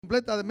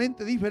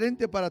completamente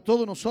diferente para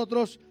todos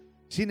nosotros.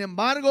 Sin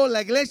embargo,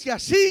 la iglesia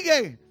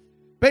sigue.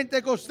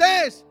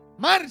 Pentecostés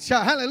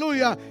marcha,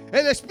 aleluya.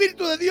 El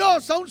Espíritu de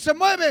Dios aún se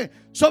mueve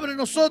sobre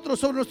nosotros,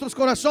 sobre nuestros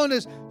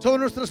corazones, sobre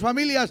nuestras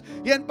familias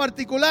y en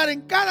particular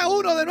en cada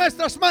uno de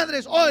nuestras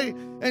madres hoy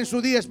en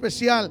su día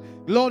especial.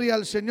 Gloria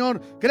al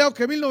Señor. Creo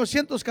que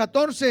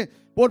 1914,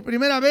 por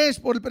primera vez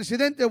por el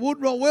presidente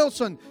Woodrow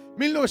Wilson,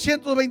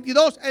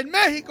 1922 en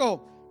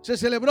México se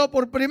celebró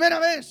por primera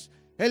vez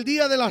el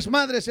Día de las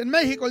Madres en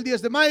México, el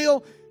 10 de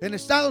mayo, en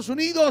Estados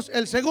Unidos,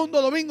 el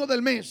segundo domingo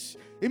del mes.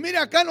 Y mire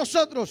acá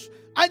nosotros,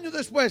 años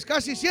después,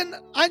 casi 100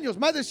 años,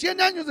 más de 100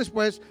 años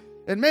después,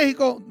 en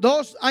México,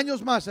 2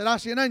 años más, será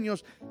 100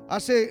 años,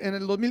 en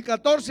el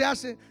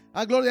 2014,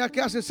 a gloria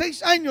que hace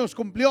 6 años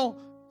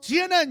cumplió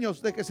 100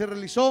 años de que se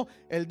realizó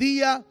el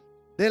Día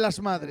de las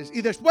Madres.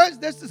 Y después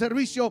de este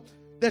servicio,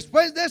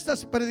 después de esta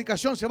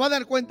predicación, se va a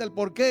dar cuenta el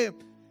por qué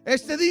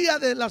este Día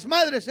de las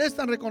Madres es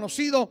tan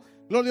reconocido,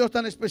 gloria a Dios,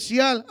 tan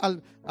especial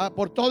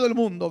por todo el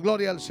mundo.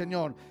 Gloria al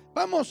Señor.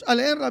 Vamos a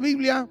leer la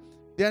Biblia.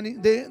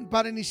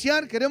 Para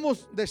iniciar,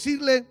 queremos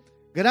decirle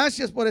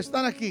gracias por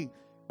estar aquí.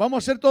 Vamos a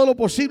hacer todo lo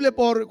posible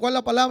por, ¿cuál es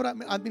la palabra?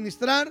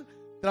 Administrar,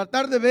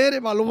 tratar de ver,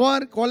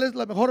 evaluar cuál es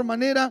la mejor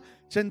manera.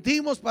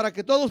 Sentimos para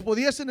que todos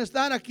pudiesen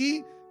estar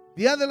aquí,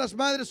 Día de las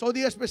Madres o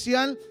día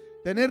especial,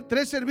 tener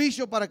 3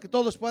 servicios para que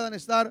todos puedan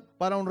estar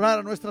para honrar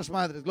a nuestras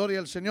madres. Gloria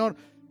al Señor.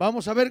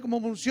 Vamos a ver cómo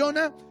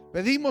funciona.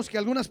 Pedimos que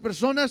algunas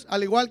personas,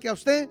 al igual que a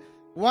usted,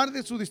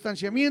 guarde su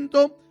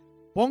distanciamiento.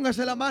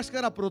 Póngase la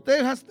máscara,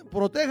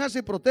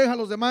 protéjase, proteja a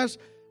los demás.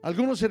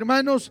 Algunos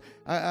hermanos,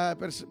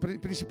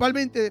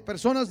 principalmente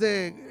personas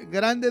de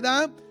grande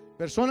edad,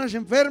 personas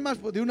enfermas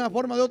de una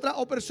forma o de otra,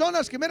 o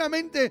personas que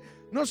meramente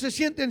no se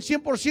sienten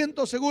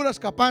 100% seguras,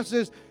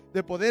 capaces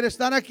de poder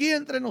estar aquí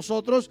entre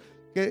nosotros,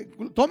 que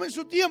tomen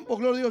su tiempo,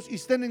 gloria a Dios, y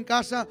estén en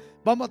casa.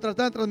 Vamos a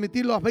tratar de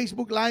transmitirlo a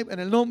Facebook Live en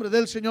el nombre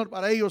del Señor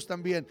para ellos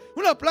también.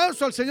 Un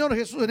aplauso al Señor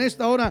Jesús en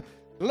esta hora.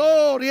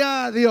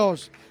 Gloria a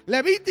Dios.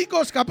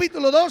 Levíticos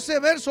capítulo 12,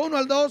 verso 1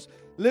 al 2.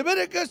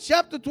 Leviticus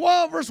chapter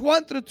 12, verse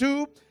 1 through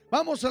 2.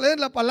 Vamos a leer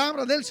la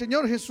palabra del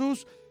Señor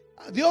Jesús.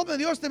 Dios me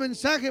dio este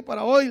mensaje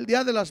para hoy, el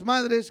Día de las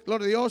Madres.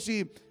 Gloria a Dios.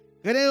 Y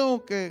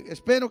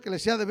espero que le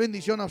sea de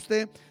bendición a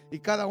usted y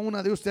cada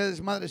una de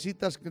ustedes,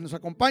 madrecitas que nos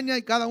acompaña,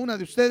 y cada una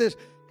de ustedes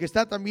que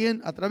está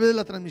también a través de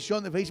la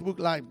transmisión de Facebook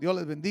Live. Dios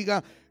les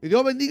bendiga. Y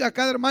Dios bendiga a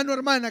cada hermano o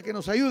hermana que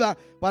nos ayuda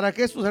para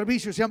que estos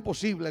servicios sean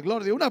posibles.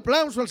 Gloria a Dios. Un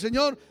aplauso al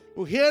Señor.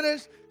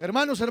 Mujeres,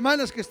 hermanos,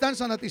 hermanas que están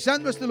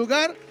sanatizando este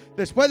lugar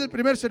después del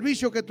primer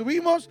servicio que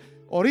tuvimos.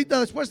 Ahorita,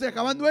 después de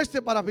acabando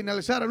para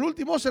finalizar el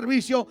último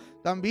servicio,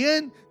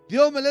 también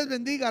Dios me les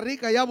bendiga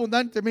rica y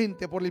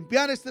abundantemente por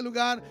limpiar este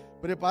lugar,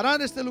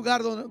 preparar este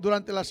lugar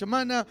durante la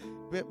semana,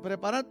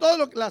 preparar todos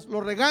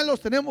los regalos.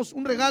 Tenemos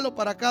un regalo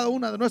para cada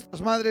una de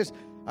nuestras madres.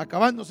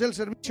 Acabándose el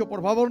servicio,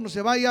 por favor no se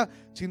vaya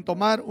sin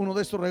tomar uno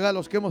de estos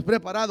regalos que hemos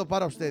preparado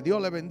para usted.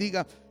 Dios le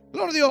bendiga.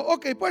 Gloria a Dios.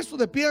 Ok, puesto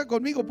de pie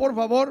conmigo, por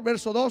favor,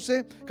 verso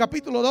 12,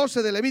 capítulo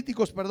 12 de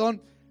Levíticos,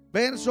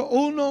 verso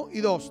 1 y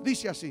 2.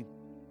 Dice así: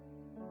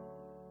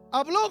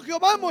 habló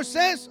Jehová a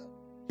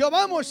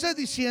Moisés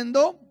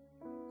diciendo: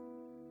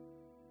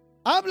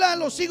 habla a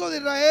los hijos de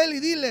Israel y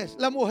diles: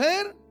 la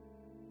mujer,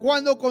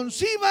 cuando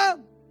conciba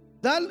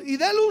y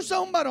dé luz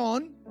a un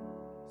varón,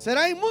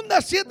 será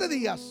inmunda 7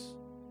 días.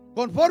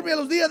 Conforme a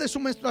los días de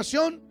su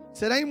menstruación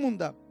será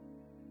inmunda.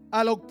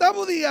 Al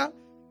 8º día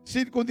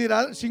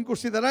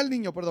circuncidará el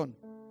niño,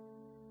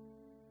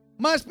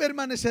 mas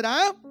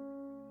permanecerá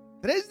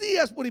 3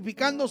 días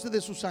purificándose de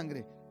su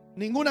sangre.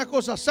 Ninguna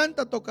cosa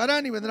santa tocará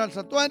ni vendrá al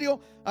santuario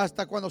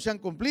hasta cuando sean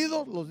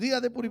cumplidos los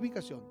días de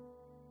purificación.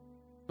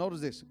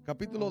 Notice this,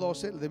 capítulo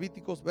 12,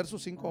 Levíticos, verso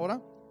 5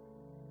 ahora.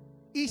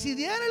 Y si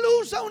diere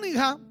luz a una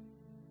hija,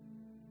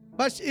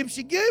 but if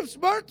she gives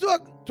birth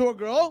to a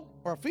girl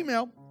or a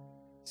female,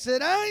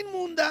 será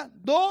inmunda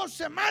 2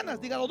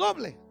 semanas, dígalo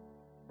doble,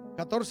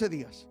 14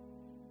 días,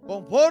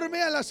 conforme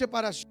a la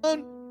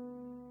separación,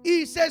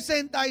 y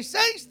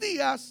 66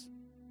 días,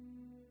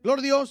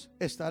 gloria a Dios,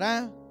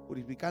 estará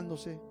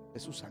purificándose de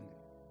su sangre.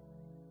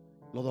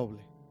 Lo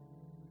doble.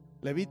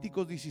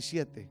 Levíticos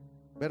 17,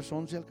 verso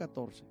 11 al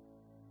 14.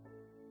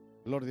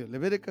 Gloria a Dios.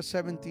 Levíticos 17,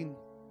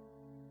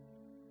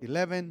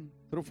 11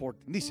 through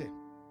 14. Dice: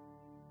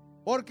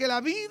 porque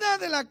la vida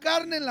de la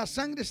carne en la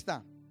sangre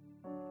está.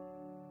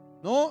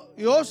 No,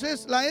 yo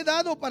os la he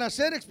dado para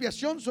hacer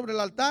expiación sobre el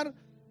altar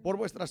por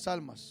vuestras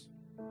almas.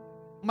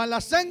 Mas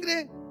la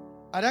sangre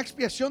hará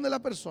expiación de la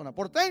persona.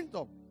 Por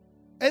tanto,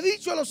 he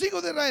dicho a los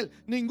hijos de Israel: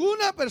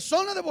 ninguna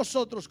persona de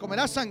vosotros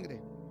comerá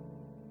sangre.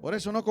 Por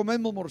eso no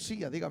comemos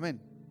morcilla, diga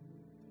amén.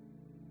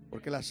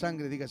 Porque la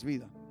sangre, diga, es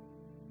vida.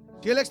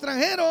 Si el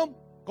extranjero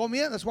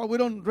comía, that's why we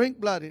don't drink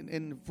blood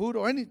in food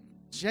or any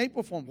shape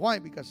or form. Why?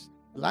 Because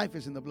life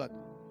is in the blood.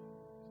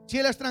 Si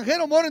el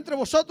extranjero mora entre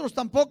vosotros,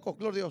 tampoco,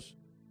 gloria a Dios.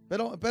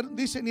 Pero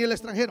dice, ni el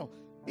extranjero.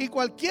 Y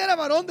cualquiera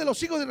varón de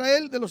los hijos de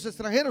Israel, de los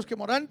extranjeros que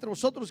moran entre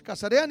vosotros,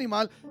 cazaré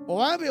animal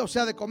o ave, o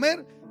sea, de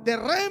comer,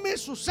 derrame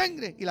su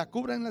sangre y la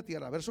cubra en la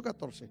tierra. Verso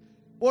 14.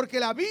 Porque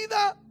la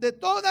vida de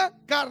toda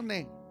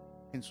carne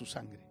en su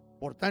sangre.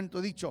 Por tanto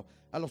he dicho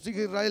a los hijos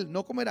de Israel,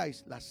 no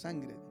comeráis la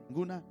sangre de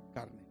ninguna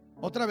carne.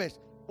 Otra vez,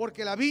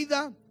 porque la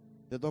vida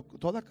de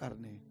toda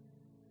carne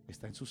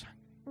está en su sangre.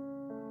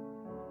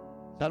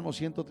 Salmo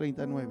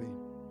 139.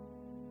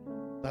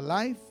 The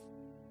life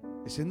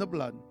is in the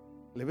blood.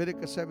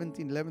 Leviticus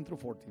 17, 11 through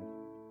 14.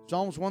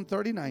 Psalms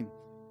 139.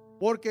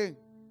 Porque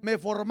me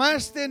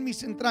formaste en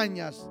mis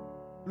entrañas,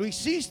 lo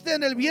hiciste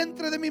en el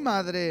vientre de mi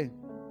madre.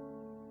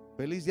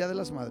 Feliz Día de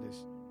las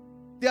Madres.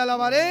 Te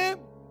alabaré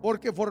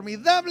porque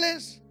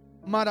formidables,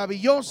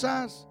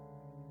 maravillosas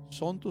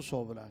son tus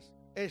obras.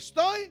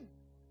 Estoy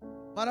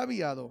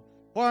maravillado.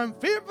 For I'm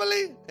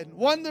fearfully and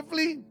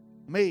wonderfully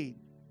made.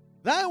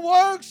 Thy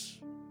works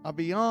are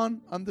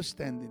beyond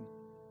understanding.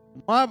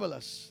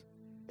 Marvelous.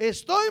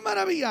 Estoy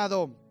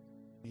maravillado.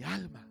 Mi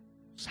alma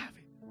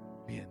sabe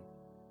bien.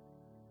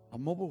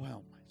 I'm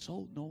overwhelmed. My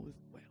soul knoweth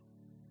well.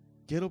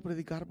 Quiero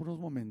predicar por unos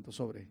momentos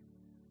sobre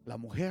la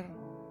Mujer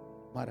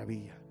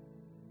Maravilla.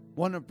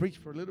 Want to preach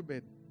for a little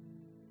bit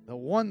the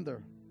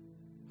wonder,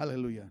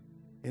 hallelujah,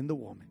 in the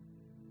woman.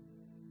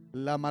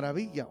 La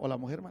maravilla o la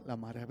mujer, la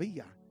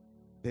maravilla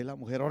de la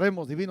mujer.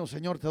 Oremos, divino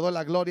Señor, te doy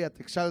la gloria,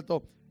 te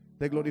exalto,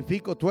 te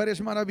glorifico. Tú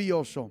eres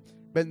maravilloso.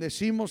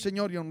 Bendecimos,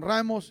 Señor, y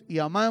honramos y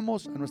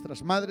amamos a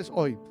nuestras madres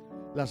hoy.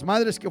 Las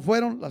madres que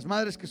fueron, las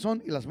madres que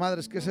son y las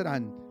madres que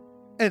serán.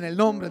 En el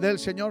nombre del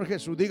Señor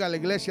Jesús, diga a la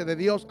iglesia de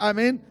Dios,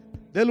 amén.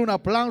 Denle un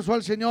aplauso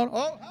al Señor.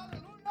 Oh,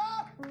 aleluya.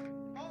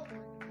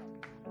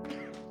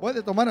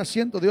 Puede tomar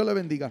asiento, Dios le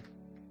bendiga.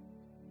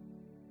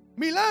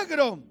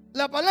 Milagro,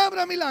 la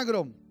palabra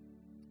milagro,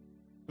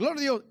 gloria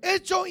a Dios,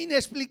 hecho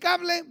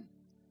inexplicable,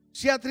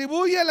 se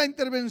atribuye a la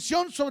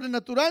intervención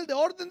sobrenatural de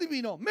orden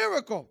divino.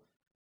 Miracle,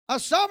 a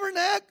sovereign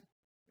act,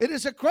 it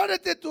is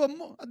accredited to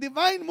a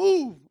divine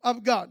move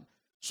of God.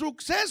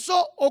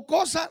 Suceso o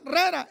cosa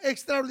rara,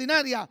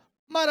 extraordinaria,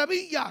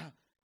 maravilla,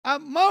 a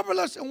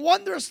marvelous and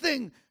wondrous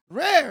thing,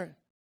 rare,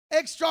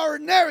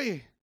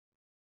 extraordinary,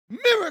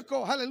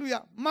 miracle,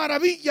 aleluya,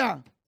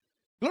 maravilla,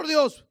 gloria a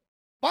Dios.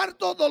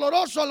 Parto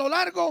doloroso a lo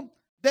largo,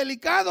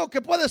 delicado,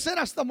 que puede ser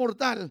hasta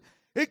mortal.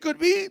 It could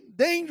be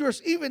dangerous,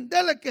 even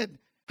delicate.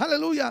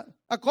 Hallelujah.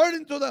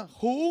 According to the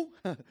WHO,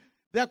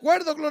 de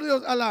acuerdo, gloria a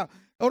Dios, a la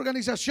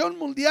Organización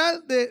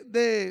Mundial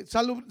de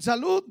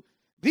Salud,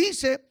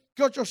 dice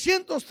que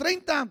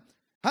 830,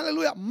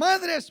 aleluya,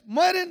 madres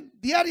mueren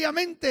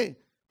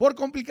diariamente por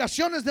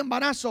complicaciones de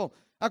embarazo.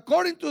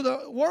 According to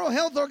the World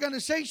Health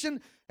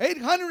Organization,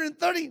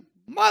 830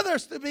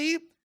 mothers to be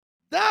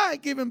die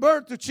giving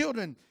birth to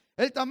children.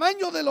 El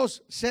tamaño de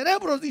los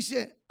cerebros,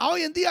 dice,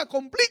 hoy en día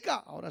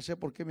complica. Ahora sé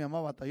por qué mi mamá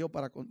batalló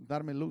para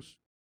darme luz.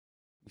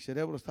 Mi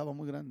cerebro estaba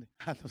muy grande.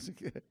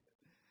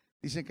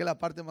 Dicen que es la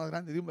parte más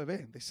grande de un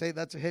bebé. They say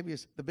that's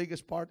the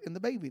biggest part in the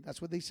baby.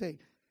 That's what they say.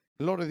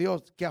 Gloria a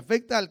Dios. Que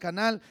afecta al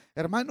canal.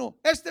 Hermano,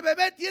 este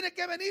bebé tiene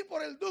que venir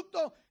por el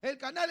ducto, el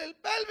canal, el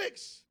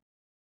pelvis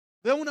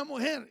de una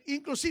mujer.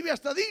 Inclusive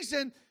hasta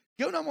dicen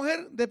que una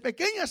mujer de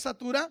pequeña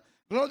estatura,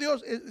 gloria a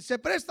Dios, se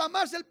presta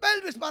más el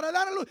pelvis para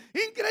dar a luz.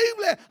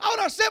 Increíble.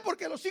 Ahora sé por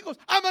qué los hijos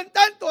aman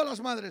tanto a las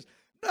madres.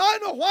 I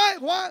know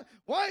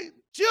why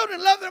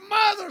children love their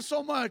mothers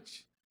so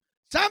much.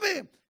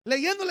 ¿Sabe?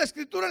 Leyendo la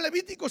escritura en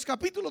Levíticos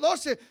capítulo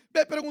 12,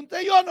 me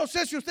pregunté yo, no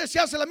sé si usted se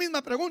hace la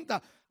misma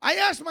pregunta. I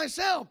asked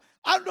myself,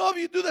 I don't know if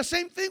you do the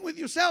same thing with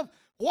yourself.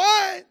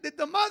 Why did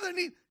the mother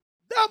need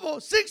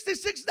double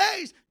 66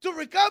 days to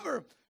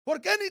recover? ¿Por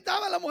qué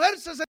necesitaba la mujer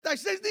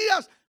 66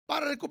 días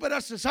para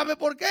recuperarse? ¿Sabe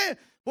por qué?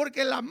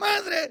 Porque la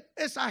madre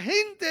es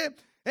agente,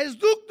 es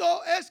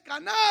ducto, es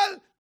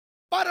canal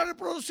para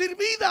reproducir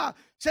vida.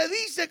 Se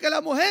dice que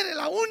la mujer es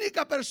la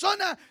única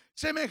persona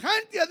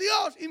semejante a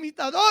Dios,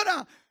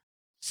 imitadora,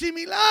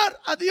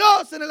 similar a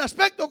Dios en el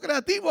aspecto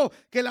creativo,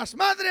 que las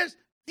madres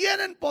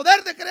tienen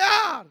poder de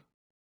crear.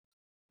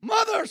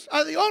 Mothers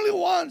are the only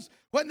ones,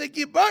 when they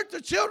give birth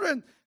to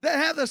children, that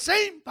have the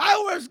same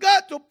power as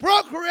God to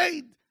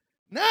procreate.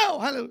 Now,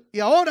 hallelujah. Y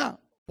ahora,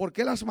 ¿por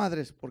qué las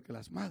madres? Porque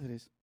las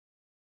madres,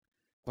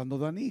 cuando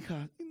dan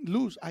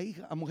luz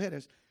a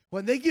mujeres,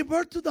 when they give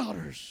birth to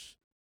daughters,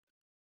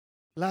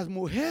 las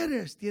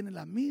mujeres tienen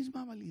la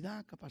misma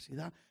validad,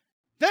 capacidad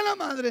de la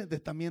madre de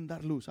también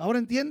dar luz. ¿Ahora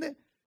entiende?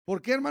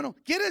 ¿Por qué, hermano?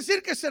 Quiere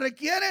decir que se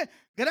requiere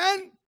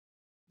gran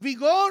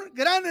vigor,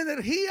 gran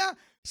energía,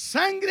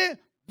 sangre,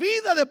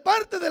 vida de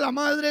parte de la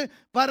madre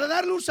para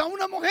dar luz a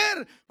una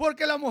mujer,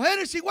 porque la mujer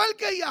es igual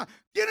que ella,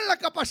 tiene la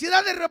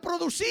capacidad de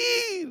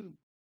reproducir.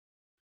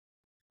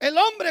 El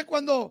hombre,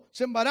 cuando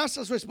se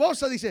embaraza a su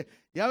esposa, dice,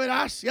 ya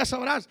verás, ya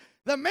sabrás.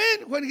 The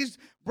man, when his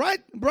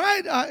bride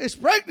is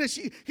pregnant,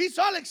 he's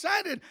all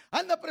excited,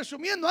 anda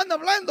presumiendo, anda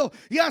hablando,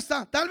 y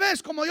hasta tal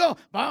vez como yo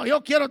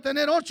quiero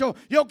tener 8,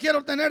 yo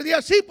quiero tener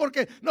 10, sí,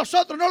 porque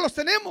nosotros no los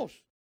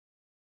tenemos.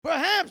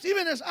 Perhaps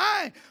even as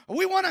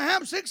we want to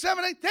have 6,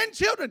 7, 8, 10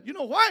 children. You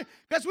know why?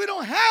 Because we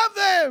don't have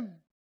them.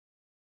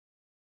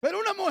 Pero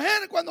una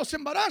mujer cuando se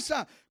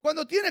embaraza,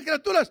 cuando tiene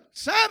criaturas,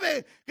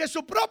 sabe que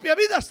su propia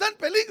vida está en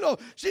peligro.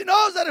 She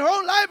knows that her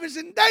own life is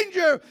in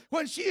danger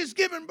when she is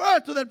giving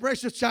birth to that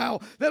precious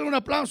child. Denle un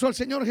aplauso al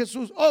Señor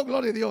Jesús. Oh,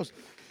 gloria a Dios.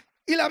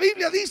 Y la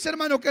Biblia dice,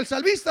 hermano, que el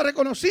salmista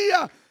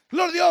reconocía,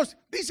 gloria a Dios,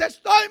 dice,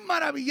 estoy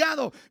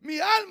maravillado, mi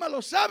alma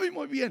lo sabe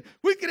muy bien,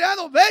 fui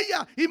creado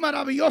bella y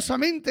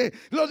maravillosamente.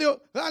 Gloria a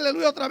Dios,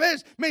 aleluya, otra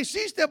vez, me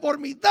hiciste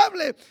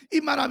formidable y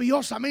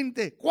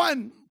maravillosamente.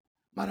 Cuán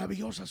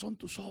maravillosas son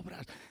tus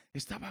obras.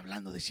 Estaba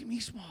hablando de sí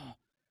mismo.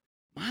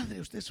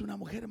 Madre, usted es una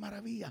mujer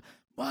maravilla.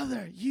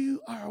 Mother,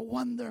 you are a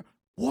wonder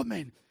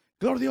woman.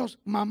 Gloria a Dios.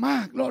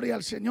 Mamá, gloria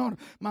al Señor.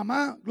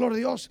 Mamá, gloria a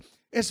Dios,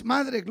 es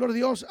madre, gloria a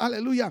Dios,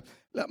 aleluya.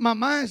 La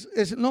mamá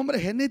es el nombre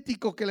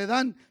genético que le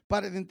dan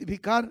para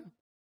identificar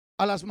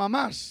a las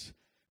mamás.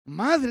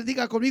 Madre,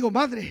 diga conmigo,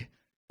 madre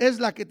es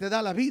la que te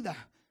da la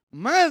vida.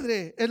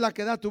 Madre es la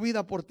que da tu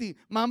vida por ti.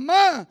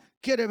 Mamá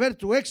quiere ver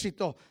tu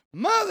éxito.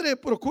 Madre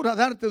procura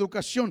darte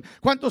educación.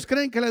 ¿Cuántos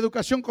creen que la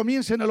educación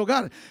comienza en el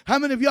hogar? How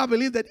many of you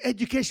believe that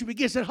education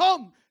begins at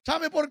home?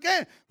 ¿Sabe por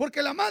qué?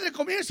 Porque la madre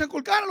comienza a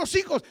inculcar a los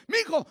hijos.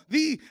 Mijo,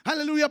 di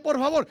aleluya, por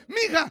favor.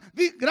 Mija,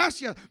 di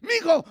gracias.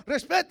 Mijo,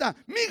 respeta.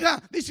 Mija,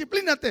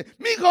 disciplínate.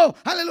 Mijo,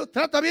 aleluya,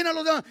 trata bien a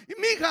los demás. Y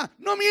mija,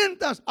 no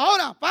mientas.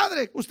 Ahora,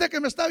 padre, usted que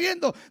me está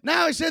viendo,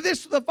 now I say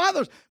this to the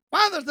fathers.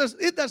 Fathers,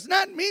 it does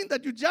not mean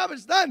that your job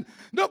is done.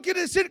 No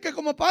quiere decir que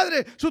como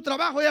padre su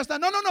trabajo ya está.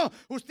 No, no, no.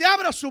 Usted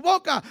abra su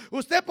boca.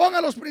 Usted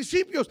ponga los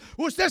principios.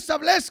 Usted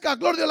establezca,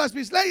 gloria a las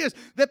mis leyes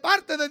de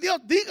parte de Dios.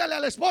 Dígale a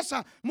la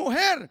esposa,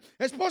 mujer,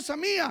 esposa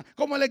mía,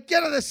 como le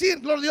quiera decir,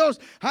 gloria a Dios,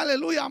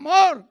 aleluya,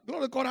 amor,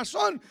 gloria al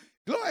corazón.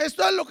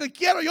 Esto es lo que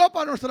quiero yo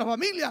para nuestra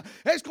familia.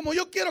 Es como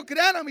yo quiero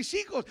crear a mis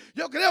hijos.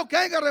 Yo creo que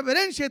haya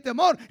reverencia y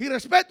temor y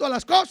respeto a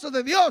las cosas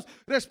de Dios,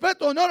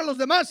 respeto, honor a los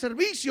demás,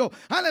 servicio,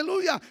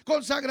 aleluya,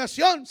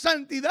 consagración,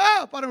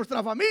 santidad para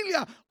nuestra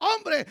familia.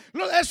 Hombre,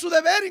 es su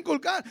deber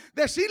inculcar,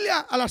 decirle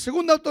a la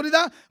segunda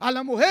autoridad, a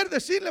la mujer,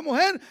 decirle,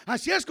 mujer,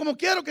 así es como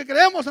quiero que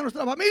creemos a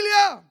nuestra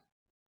familia.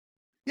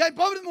 Y hay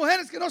pobres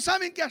mujeres que no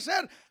saben qué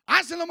hacer.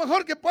 Hacen lo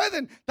mejor que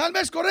pueden, tal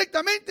vez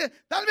correctamente,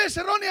 tal vez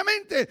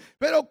erróneamente,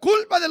 pero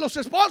culpa de los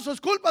esposos,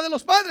 culpa de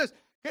los padres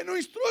que no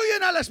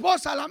instruyen a la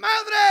esposa, a la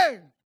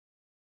madre.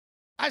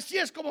 Así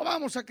es como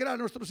vamos a crear a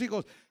nuestros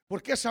hijos,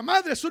 porque esa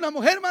madre es una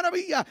mujer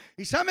maravilla.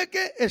 Y sabe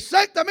que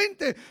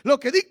exactamente lo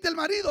que dicta el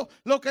marido,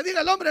 lo que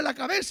diga el hombre en la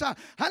cabeza,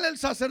 el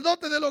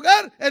sacerdote del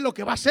hogar, es lo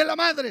que va a hacer la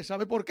madre.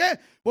 ¿Sabe por qué?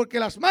 Porque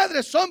las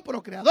madres son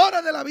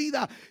procreadoras de la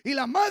vida, y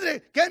la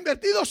madre que ha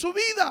invertido su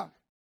vida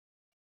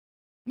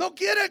no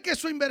quiere que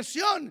su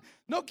inversión,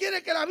 no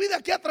quiere que la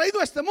vida que ha traído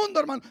a este mundo,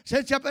 hermano, se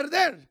eche a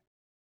perder.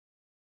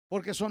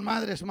 Porque son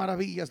madres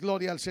maravillas,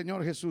 gloria al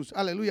Señor Jesús,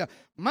 aleluya.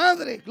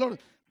 Madre, gloria,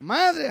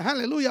 madre,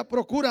 aleluya,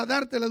 procura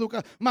darte la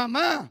educación.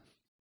 Mamá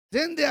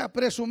tiende a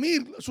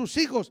presumir sus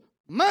hijos.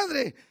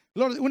 Madre,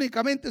 gloria,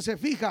 únicamente se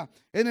fija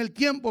en el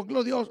tiempo,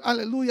 gloria a Dios,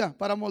 aleluya,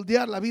 para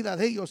moldear la vida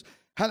de ellos.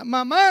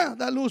 Mamá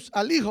da luz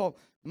al hijo.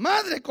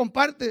 Madre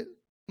comparte,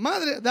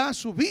 madre da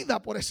su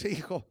vida por ese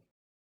hijo.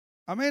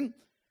 Amén.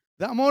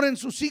 De amor en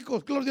sus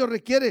hijos, gloria a Dios,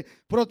 requiere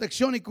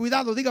protección y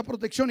cuidado. Diga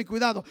protección y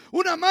cuidado.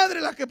 Una madre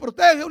la que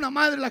protege, una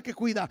madre la que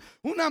cuida.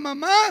 Una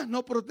mamá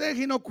no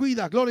protege y no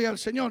cuida. Gloria al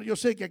Señor. Yo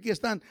sé que aquí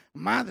están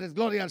madres,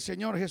 gloria al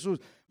Señor Jesús.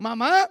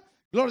 Mamá,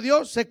 gloria a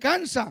Dios, se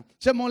cansa,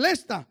 se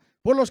molesta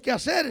por los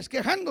quehaceres,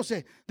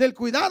 quejándose del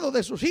cuidado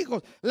de sus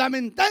hijos,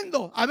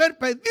 lamentando haber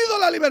perdido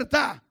la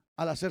libertad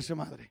al hacerse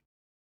madre.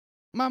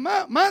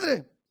 Mamá,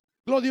 madre,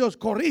 gloria a Dios,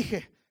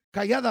 corrige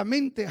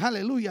calladamente,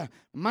 aleluya,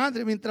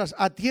 madre, mientras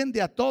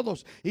atiende a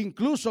todos,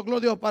 incluso,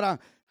 gloria a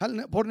Dios,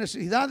 por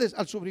necesidades,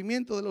 al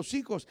sufrimiento de los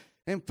hijos,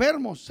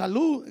 enfermos,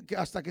 salud,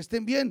 hasta que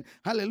estén bien,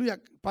 aleluya,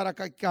 para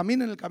que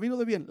caminen el camino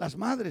de bien. Las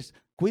madres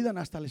cuidan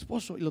hasta al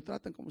esposo y lo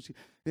tratan como si,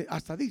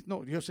 hasta dice,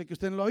 no, yo sé que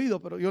usted no lo ha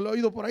oído, pero yo lo he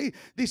oído por ahí,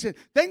 dice,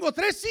 tengo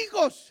 3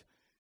 hijos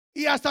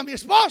y hasta mi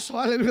esposo,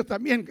 aleluya,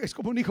 también es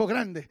como un hijo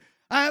grande.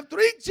 I have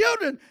 3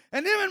 children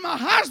and even my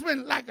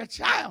husband like a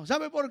child.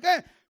 ¿Sabe por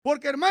qué?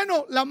 Porque,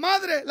 hermano, la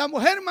madre, la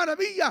mujer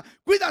maravilla,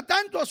 cuida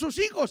tanto a sus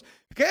hijos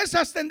que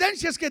esas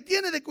tendencias que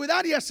tiene de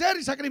cuidar y hacer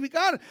y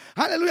sacrificar,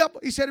 aleluya,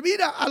 y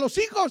servir a los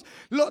hijos,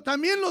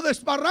 también lo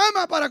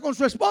desparrama para con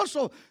su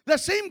esposo. The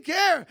same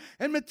care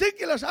and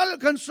meticulous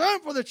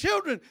concern for the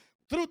children.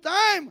 Through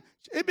time,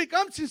 it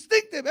becomes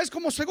instinctive. Es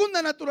como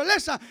segunda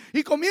naturaleza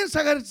y comienza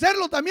a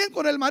ejercerlo también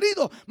con el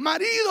marido.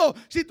 Marido,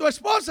 si tu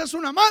esposa es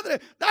una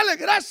madre, dale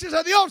gracias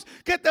a Dios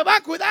que te va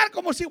a cuidar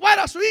como si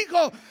fuera su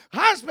hijo.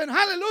 Husband,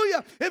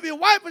 hallelujah. If your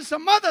wife is a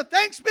mother,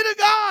 thanks be to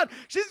God.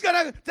 She's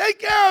going to take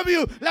care of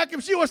you like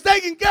if she was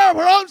taking care of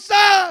her own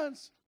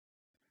sons.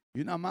 Y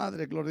una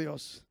madre, gloria a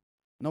Dios,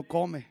 no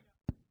come.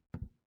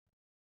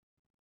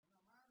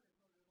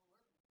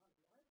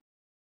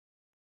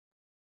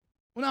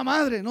 Una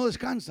madre no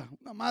descansa.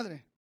 Una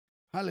madre,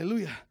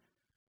 aleluya.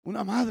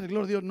 Una madre,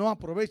 gloria a Dios, no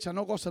aprovecha,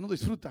 no goza, no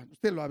disfruta.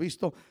 Usted lo ha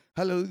visto.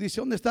 Aleluya.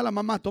 Dice, ¿dónde está la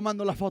mamá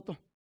tomando la foto?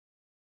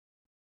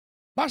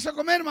 ¿Vas a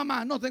comer,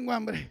 mamá? No tengo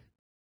hambre.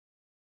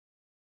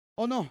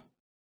 ¿O no?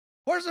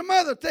 Where's the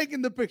mother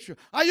taking the picture?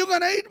 Are you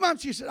going to eat, mom?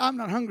 She said, I'm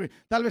not hungry.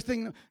 Tal vez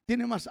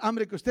tiene más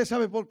hambre que usted.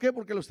 ¿Sabe por qué?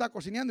 Porque lo está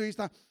cocinando y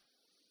está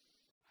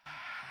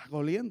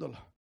goliéndolo.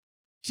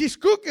 She's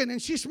cooking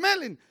and she's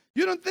smelling.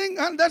 You don't think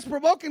that's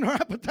provoking her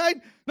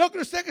appetite. No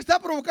cree usted que está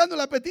provocando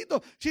el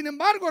apetito. Sin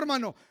embargo,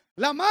 hermano,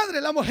 la madre,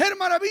 la Mujer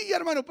Maravilla,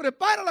 hermano,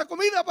 prepara la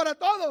comida para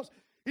todos.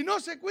 Y no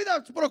se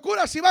cuida,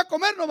 procura si va a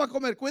comer, no va a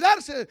comer.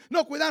 Cuidarse,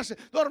 no cuidarse.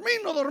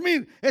 Dormir, no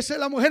dormir. Esa es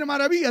la Mujer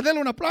Maravilla.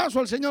 Denle un aplauso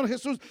al Señor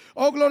Jesús.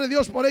 Oh, gloria a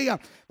Dios por ella.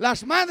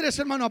 Las madres,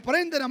 hermano,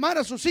 aprenden a amar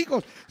a sus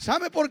hijos.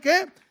 ¿Sabe por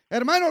qué?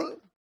 Hermano,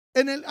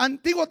 en el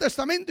Antiguo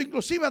Testamento,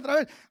 inclusive a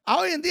través,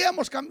 hoy en día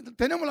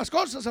tenemos las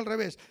cosas al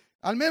revés.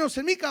 Al menos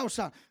en mi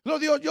causa.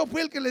 Yo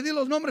fui el que le di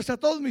los nombres a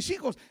todos mis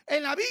hijos.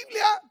 En la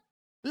Biblia,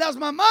 las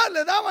mamás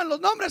le daban los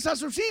nombres a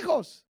sus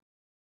hijos.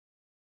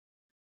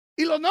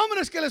 Y los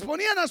nombres que les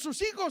ponían a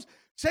sus hijos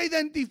se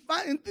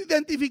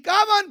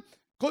identificaban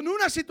con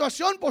una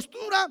situación,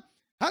 postura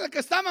a la que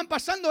estaban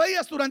pasando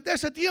ellas durante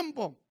ese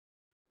tiempo.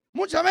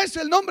 Muchas veces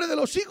el nombre de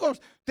los hijos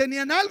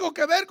tenían algo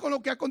que ver con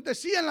lo que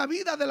acontecía en la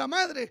vida de la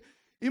madre.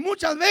 Y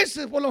muchas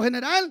veces, por lo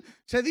general,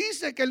 se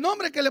dice que el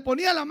nombre que le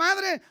ponía la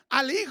madre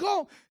al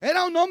hijo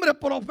era un nombre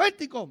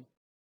profético,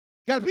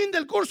 que al fin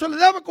del curso le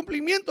daba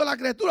cumplimiento a la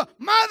criatura.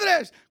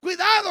 Madres,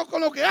 cuidado con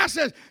lo que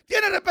haces.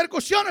 Tiene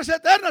repercusiones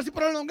eternas y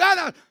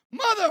prolongadas.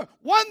 Mother,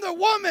 Wonder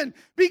Woman,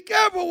 be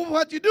careful with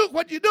what you do.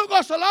 What you do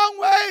goes a long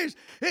ways.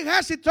 It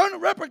has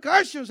eternal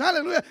repercussions.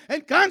 Hallelujah.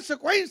 And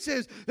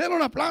consequences. Denle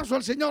un aplauso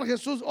al Señor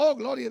Jesús. Oh,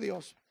 gloria a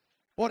Dios.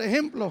 Por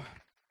ejemplo,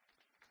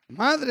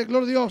 madre,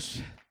 gloria a Dios.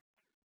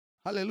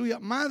 Aleluya.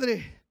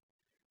 Madre,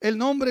 el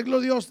nombre,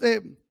 gloria a Dios,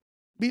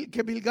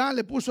 que Bilgá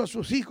le puso a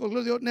sus hijos,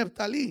 gloria a Dios,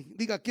 Neftalí,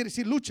 diga, quiere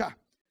decir lucha.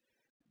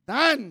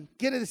 Dan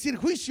quiere decir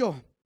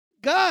juicio.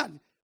 Gad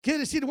quiere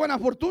decir buena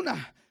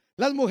fortuna.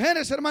 Las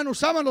mujeres, hermanos,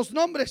 usaban los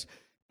nombres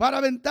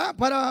para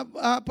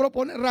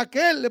proponer.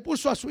 Raquel le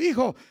puso a su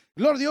hijo,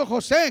 gloria a Dios,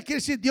 José,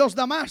 quiere decir Dios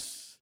da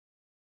más.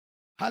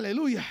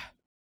 Aleluya.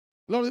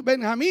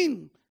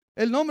 Benjamín,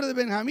 el nombre de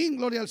Benjamín,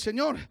 gloria al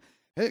Señor,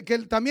 que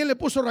también le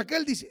puso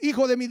Raquel, dice,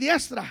 hijo de mi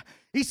diestra.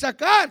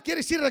 Isaacar quiere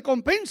decir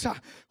recompensa.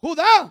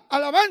 Judá,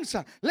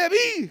 alabanza.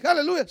 Leví,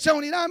 aleluya, se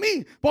unirá a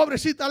mí.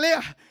 Pobrecita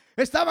Lea,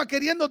 estaba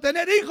queriendo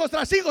tener hijos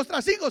tras hijos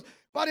tras hijos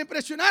para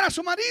impresionar a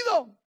su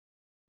marido.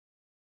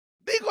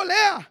 Dijo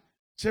Lea,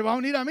 se va a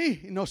unir a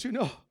mí, y no se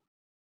unió.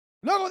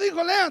 Luego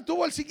dijo Lea,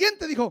 tuvo el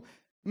siguiente, dijo,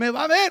 me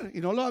va a ver, y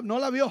no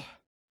la vio.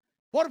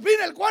 Por fin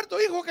el cuarto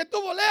hijo que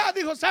tuvo Lea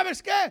dijo,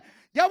 ¿sabes qué?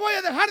 Ya voy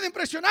a dejar de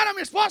impresionar a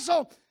mi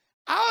esposo.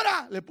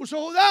 Ahora le puso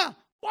Judá,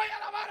 voy a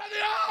alabar a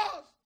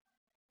Dios.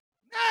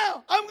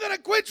 Now I'm going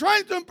to quit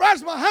trying to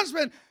impress my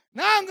husband.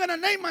 Now I'm going to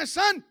name my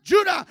son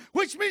Judah,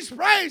 which means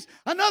praise.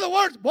 In other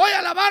words, voy a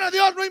alabar a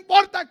Dios, no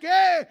importa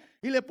qué.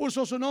 Y le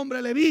puso su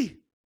nombre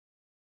Leví.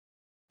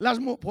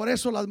 Por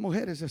eso las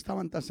mujeres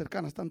estaban tan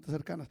cercanas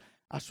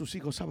a sus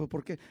hijos. ¿Sabe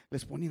por qué?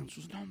 Les ponían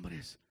sus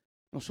nombres.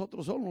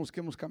 Nosotros somos los que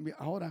hemos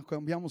cambiado. Ahora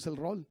cambiamos el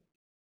rol.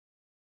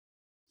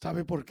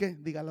 ¿Sabe por qué?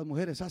 Diga, las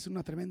mujeres hacen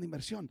una tremenda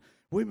inversión.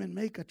 Women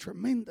make a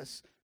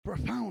tremendous,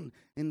 profound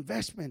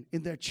investment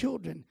in their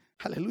children.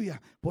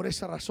 Aleluya. Por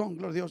esa razón,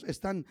 gloria a Dios,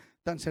 están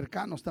tan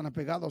cercanos, tan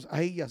apegados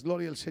a ellas.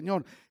 Gloria al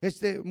Señor.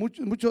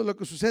 Mucho de lo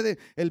que sucede,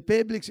 el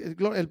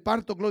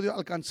parto, gloria a Dios,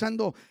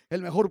 alcanzando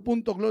el mejor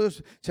punto, gloria a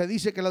Dios. Se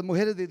dice que las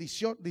mujeres de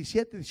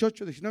 17,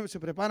 18, 19 se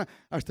preparan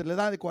hasta la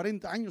edad de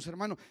 40 años,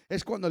 hermano.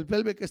 Es cuando el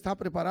pelvis está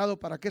preparado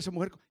para que esa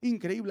mujer,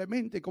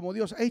 increíblemente, como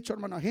Dios ha hecho,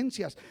 hermano,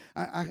 agentes,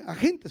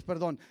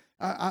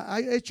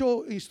 ha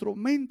hecho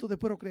instrumentos de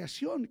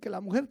procreación, que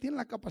la mujer tiene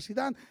la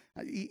capacidad.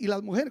 Y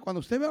las mujeres, cuando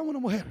usted vea a una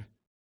mujer,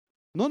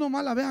 no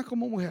nomás la vea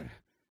como mujer,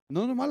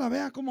 no nomás la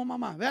vea como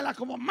mamá, véala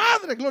como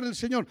madre, gloria al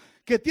Señor,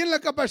 que tiene la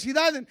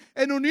capacidad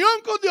en unión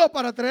con Dios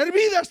para traer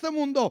vida a este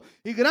mundo.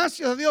 Y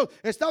gracias a Dios,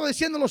 estaba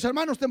diciendo a los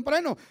hermanos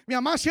temprano, mi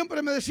mamá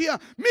siempre me decía,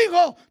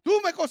 mijo,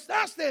 tú me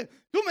costaste,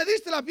 tú me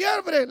diste la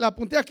fiebre, la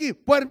apunté aquí,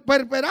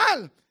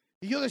 puerperal.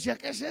 Y yo decía,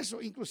 ¿qué es eso?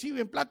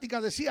 Inclusive en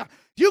plática decía,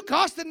 you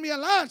costed me a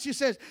lot. She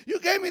says, you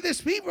gave me this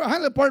fever,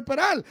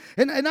 puerperal.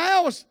 And I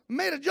always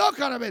made a joke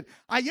out of it.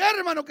 Ayer,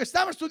 hermano, que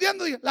estaba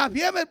estudiando la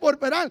fiebre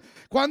puerperal,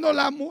 cuando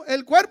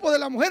el cuerpo de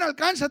la mujer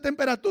alcanza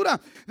temperatura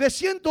de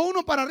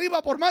 101 para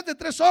arriba por más de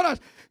 3 horas,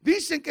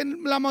 dicen que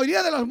la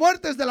mayoría de las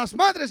muertes de las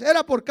madres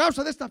era por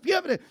causa de esta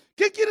fiebre.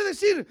 ¿Qué quiere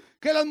decir?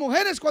 Que las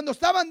mujeres, cuando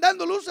estaban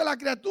dando luz a la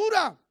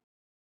criatura,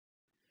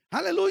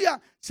 aleluya,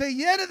 se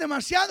hiere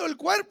demasiado el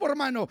cuerpo,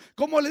 hermano.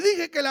 Como le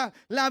dije que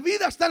la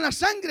vida está en la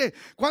sangre.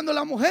 Cuando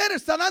la mujer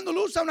está dando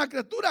luz a una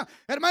criatura,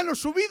 hermano,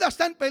 su vida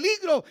está en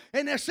peligro.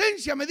 En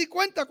esencia, me di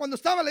cuenta cuando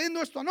estaba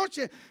leyendo esto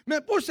anoche,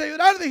 me puse a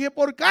llorar, dije,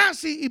 por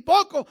casi y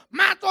poco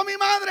mato a mi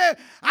madre.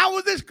 I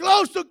was this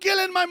close to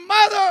killing my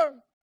mother.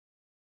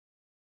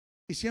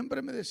 Y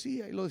siempre me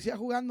decía, y lo decía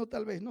jugando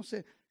tal vez, no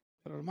sé,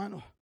 pero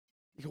hermano,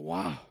 dije,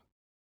 wow.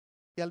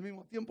 Y al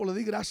mismo tiempo le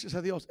di gracias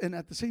a Dios. And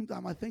at the same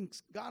time I thank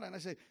God. And I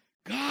say,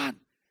 God,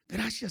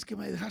 gracias que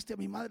me dejaste a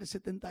mi madre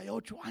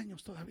 78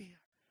 años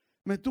todavía.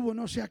 me tuvo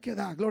no sé a qué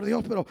edad, gloria a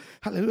Dios, pero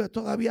aleluya,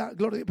 todavía,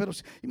 gloria a Dios.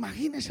 Pero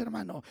imagínese,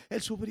 hermano,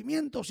 el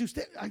sufrimiento. Si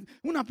usted,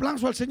 un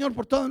aplauso al Señor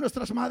por todas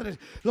nuestras madres,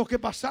 lo que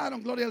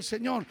pasaron, gloria al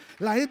Señor,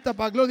 la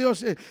etapa, gloria a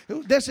Dios,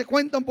 dése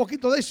cuenta un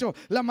poquito de eso,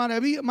 la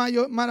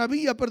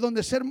maravilla, perdón,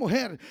 de ser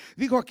mujer.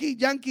 Dijo aquí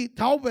Yankee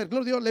Tauber,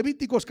 gloria a Dios,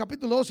 Levíticos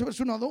capítulo 12,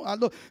 verso 1 al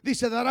 2,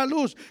 dice, dará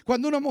luz.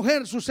 Cuando una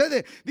mujer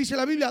sucede, dice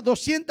la Biblia,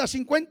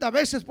 250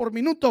 veces por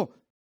minuto.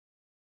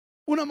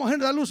 Una mujer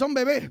da luz a un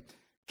bebé.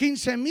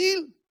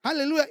 15,000,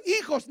 aleluya,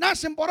 hijos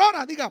nacen por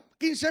hora. Diga,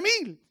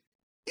 15,000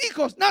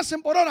 hijos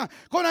nacen por hora,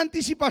 con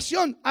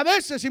anticipación, a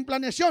veces sin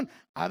planeación,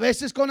 a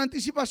veces con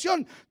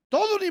anticipación.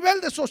 Todo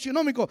nivel de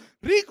socioeconómico,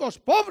 ricos,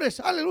 pobres,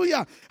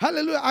 aleluya,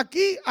 aleluya.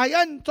 Aquí,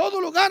 allá, en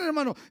todo lugar,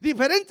 hermano,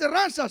 diferentes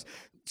razas.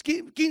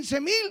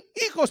 15,000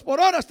 hijos por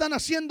hora están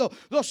haciendo.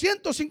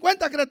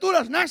 250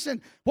 criaturas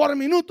nacen por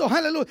minuto.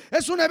 Aleluya.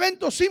 Es un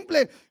evento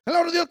simple,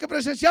 gloria a Dios, que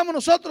presenciamos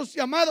nosotros,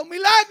 llamado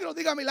milagro.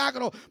 Diga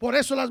milagro. Por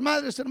eso las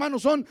madres,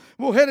 hermanos, son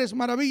mujeres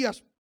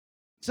maravillas.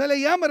 Se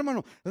le llama,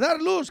 hermano, dar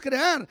luz,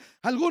 crear.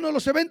 Algunos de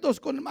los eventos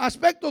con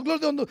aspectos,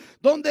 gloria a Dios,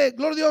 donde,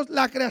 gloria a Dios,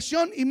 la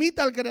creación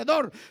imita al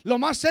creador. Lo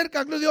más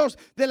cerca, gloria a Dios,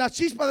 de la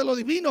chispa de lo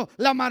divino,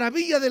 la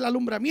maravilla del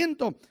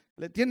alumbramiento.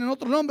 Le tienen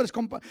otros nombres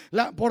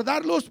por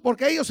dar luz,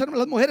 porque ellos,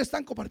 las mujeres,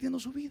 están compartiendo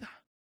su vida.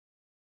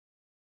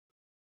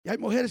 Y hay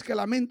mujeres que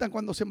lamentan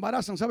cuando se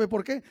embarazan. ¿Sabe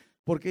por qué?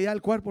 Porque ya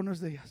el cuerpo no es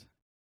de ellas,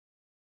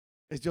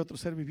 es de otro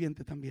ser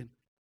viviente también.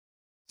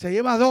 Se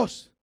lleva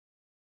 2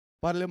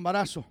 para el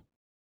embarazo.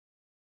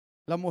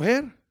 La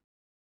mujer,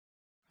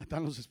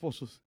 están los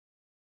esposos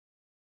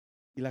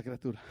y la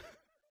criatura.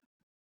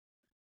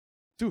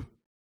 Tú,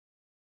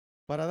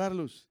 para dar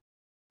luz.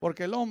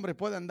 Porque el hombre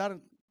puede andar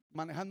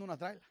manejando una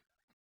traila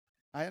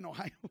allá en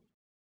Ohio.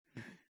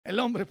 El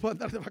hombre puede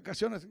andar de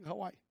vacaciones en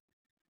Hawái.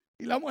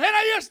 Y la mujer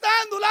ahí está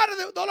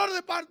en dolor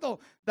de parto,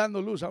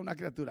 dando luz a una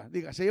criatura.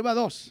 Diga, se lleva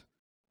 2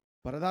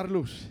 para dar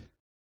luz.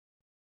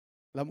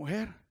 La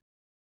mujer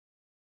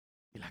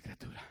y la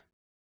criatura.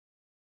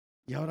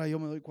 Y ahora yo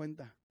me doy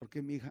cuenta por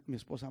qué mi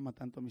esposa ama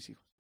tanto a mis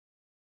hijos.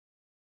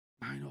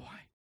 I know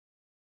why.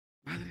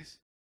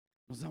 Madres,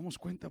 nos damos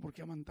cuenta por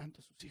qué aman tanto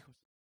a sus hijos.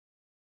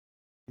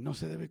 Y no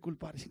se debe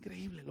culpar. Es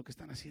increíble lo que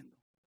están haciendo.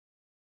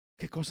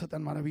 Qué cosa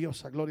tan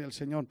maravillosa, gloria al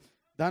Señor.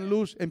 Dan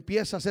luz,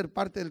 empieza a ser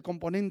parte del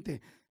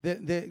componente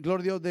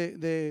gloria a Dios,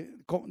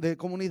 de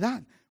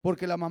comunidad.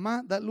 Porque la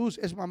mamá da luz,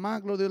 es mamá,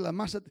 gloria a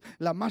Dios,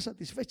 la más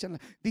satisfecha.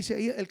 Dice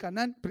ahí el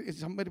Canaán,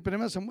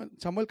 1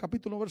 Samuel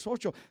capítulo verso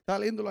 8, estaba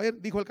leyéndolo ayer,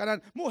 dijo el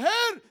Canaán, mujer,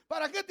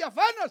 ¿para qué te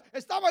afanas?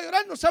 Estaba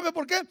llorando, ¿sabe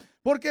por qué?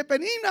 Porque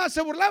Penina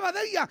se burlaba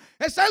de ella.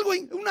 Es algo,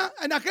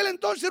 en aquel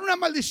entonces era una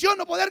maldición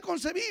no poder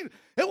concebir.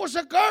 It was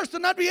a curse to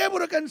not be able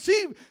to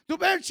conceive, to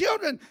bear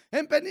children.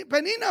 And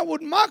Penina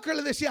would mock her,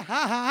 le decía,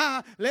 ja,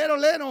 ja, ja,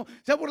 lero,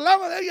 se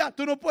burlaba de ella,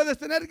 tú no puedes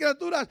tener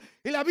criaturas.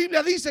 Y la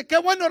Biblia dice, qué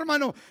bueno,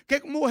 hermano,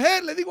 que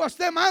mujer, le digo a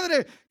usted,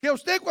 madre, que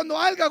usted cuando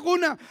haga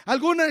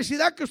alguna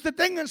necesidad que usted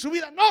tenga en su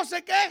vida, no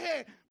se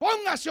queje,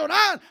 póngase a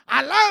orar,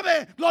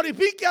 alabe,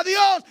 glorifique a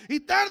Dios,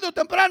 y tarde o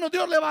temprano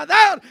Dios le va a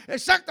dar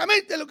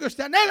exactamente lo que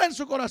usted anhela en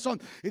su corazón.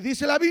 Y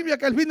dice la Biblia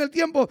que al fin del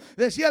tiempo,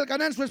 decía el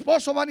Canaán, su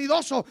esposo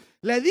vanidoso,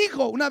 le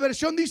dijo, una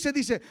versión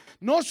dice,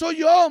 no soy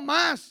yo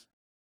más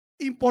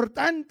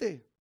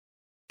importante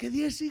que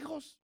 10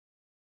 hijos.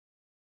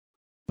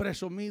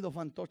 Presumido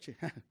fantoche.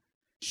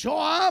 Show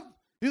up.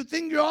 You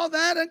think you're all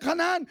that in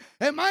Canaan?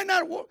 Am I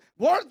not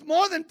worth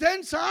more than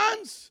 10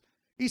 sons?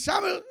 Y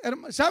sabe,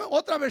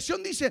 otra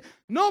versión dice,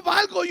 no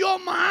valgo yo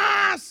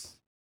más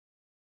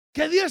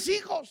que 10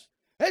 hijos.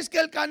 Es que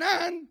el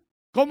Canaán,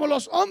 como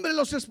los hombres,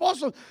 los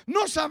esposos,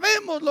 no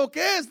sabemos lo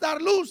que es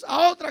dar luz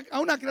a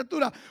una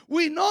criatura.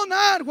 We know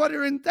not what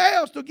it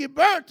entails to give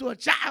birth to a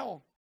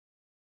child.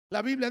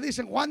 La Biblia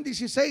dice en Juan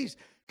 16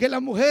 que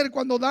la mujer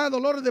cuando da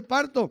dolor de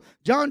parto,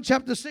 John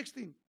chapter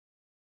 16.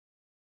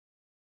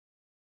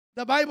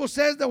 The Bible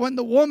says that when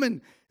the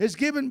woman is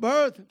giving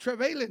birth,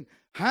 travailing,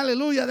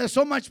 hallelujah, there's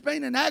so much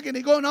pain and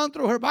agony going on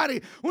through her body.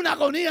 Una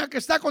agonía que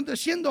está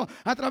aconteciendo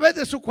a través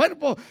de su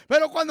cuerpo.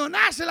 Pero cuando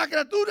nace la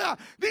criatura,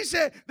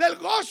 dice del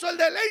gozo, el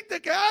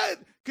deleite que hay,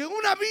 que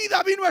una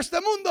vida vino a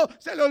este mundo,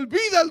 se le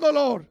olvida el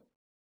dolor.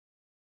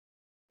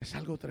 Es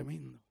algo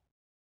tremendo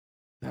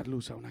dar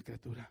luz a una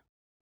criatura.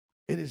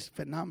 It is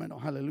phenomenal,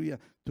 hallelujah,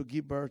 to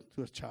give birth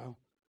to a child.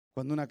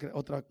 Cuando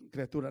otra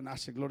criatura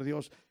nace, gloria a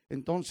Dios.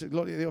 Entonces,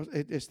 gloria a Dios,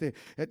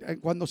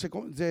 cuando se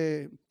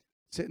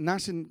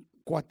nacen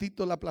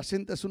cuatitos, la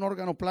placenta es un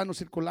órgano plano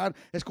circular,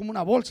 es como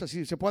una bolsa,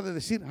 si se puede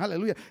decir,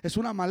 aleluya, es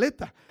una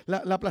maleta.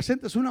 La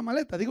placenta es una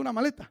maleta, digo una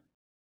maleta.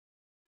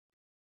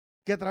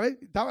 Que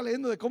estaba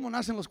leyendo de cómo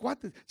nacen los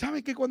cuates.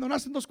 ¿Saben que cuando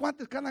nacen 2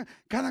 cuates,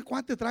 cada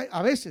cuate trae,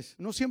 a veces,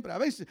 no siempre, a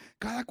veces,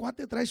 cada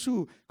cuate trae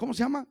su, ¿cómo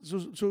se llama?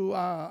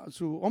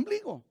 Su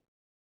ombligo.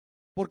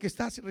 Porque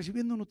está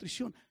recibiendo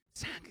nutrición,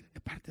 sangre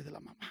de parte de la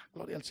mamá,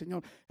 gloria al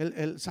Señor.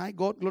 El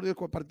zygote, gloria a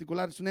Dios, en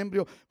particular es un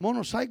embrio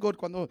monozygote,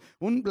 cuando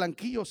un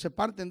blanquillo se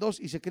parte en 2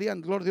 y se crían,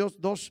 gloria a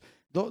Dios,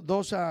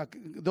 dos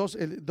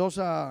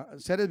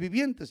seres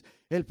vivientes.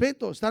 El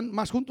feto están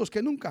más juntos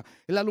que nunca.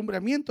 El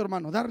alumbramiento,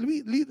 hermano, dar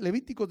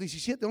Levíticos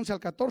 17, 11 al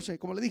 14,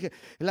 como le dije,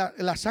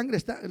 la sangre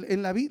está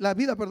en la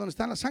vida, perdón,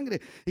 está en la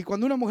sangre. Y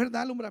cuando una mujer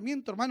da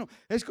alumbramiento, hermano,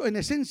 es en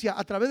esencia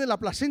a través de la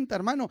placenta,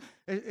 hermano,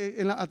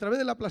 a través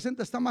de la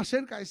placenta está más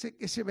cerca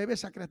ese bebé,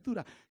 esa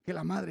criatura, que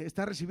la madre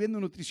está recibiendo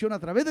nutrición a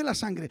través de la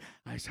sangre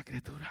a esa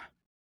criatura.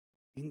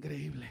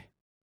 Increíble.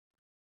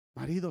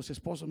 Maridos,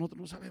 esposos,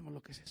 nosotros no sabemos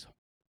lo que es eso.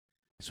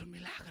 Es un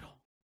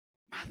milagro.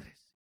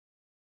 Madres,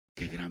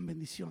 qué gran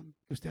bendición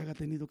que usted haya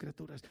tenido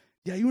criaturas.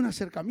 Y hay un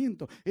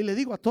acercamiento. Y le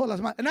digo a todas las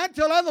madres, and I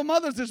tell all the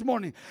mothers this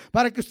morning,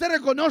 para que usted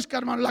reconozca,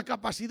 hermano, la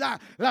capacidad,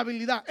 la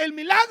habilidad, el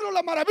milagro,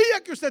 la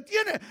maravilla que usted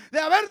tiene de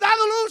haber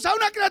dado luz a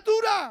una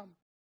criatura.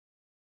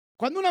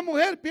 Cuando una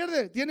mujer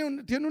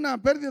tiene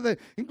una pérdida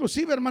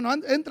inclusive, hermano,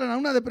 entran a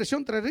una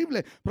depresión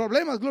terrible.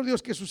 Problemas, gloria a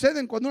Dios, que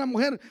suceden cuando una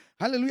mujer,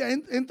 aleluya,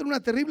 entra en una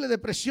terrible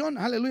depresión,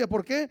 aleluya.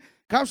 ¿Por qué?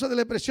 Causa de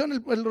depresión,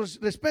 el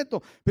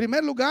respeto.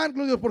 Primer lugar,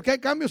 gloria a Dios, porque hay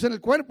cambios en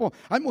el cuerpo.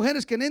 Hay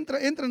mujeres que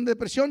entran en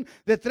depresión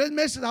de 3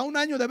 meses a 1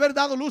 año de haber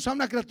dado luz a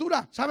una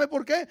criatura. ¿Sabe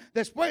por qué?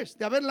 Después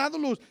de haber dado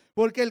luz,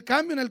 porque el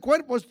cambio en el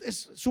cuerpo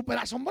es súper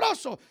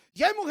asombroso.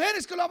 Y hay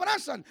mujeres que lo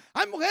abrazan.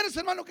 Hay mujeres,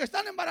 hermano, que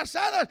están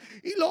embarazadas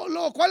y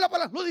 ¿cuál es la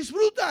palabra? Lo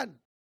disfrutan.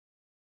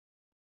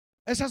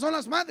 Esas son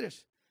las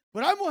madres.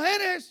 Pero hay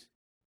mujeres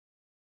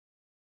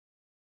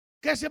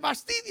que se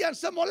fastidian,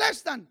 se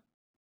molestan,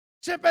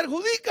 se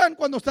perjudican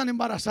cuando están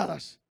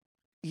embarazadas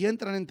y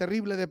entran en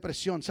terrible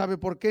depresión. ¿Sabe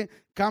por qué?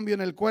 Cambio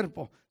en el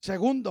cuerpo.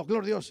 Segundo,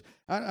 gloria a Dios,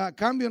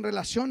 cambio en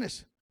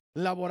relaciones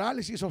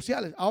laborales y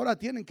sociales. Ahora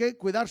tienen que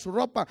cuidar su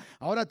ropa.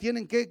 Ahora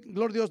tienen que,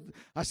 gloria a Dios,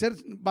 hacer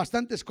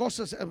bastantes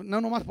cosas,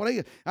 no nomás por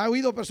ellas. Ha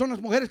oído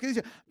personas, mujeres que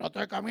dicen, no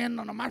estoy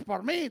comiendo nomás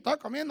por mí, estoy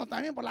comiendo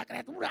también por la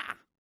criatura.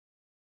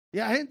 Y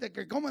hay gente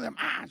que come de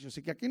más. Yo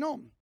sé que aquí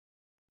no.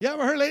 You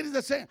ever heard ladies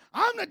that say,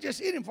 I'm not just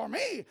eating for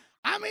me,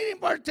 I'm eating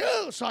for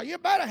two, so you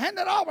better hand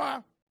it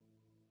over.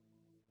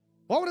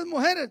 Pobres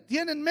mujeres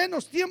tienen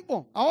menos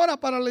tiempo ahora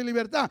para la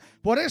libertad.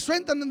 Por eso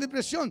entran en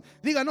depresión.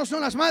 Diga, no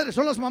son las madres,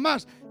 son las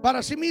mamás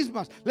para sí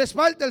mismas. Les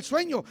falta el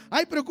sueño.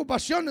 Hay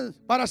preocupaciones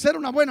para ser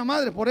una buena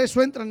madre. Por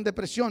eso entran en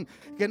depresión.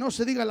 Que no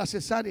se diga la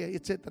cesárea,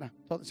 etcétera.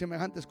 Todas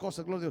semejantes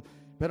cosas, gloria a Dios.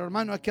 Pero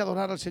hermano, hay que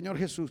adorar al Señor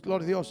Jesús,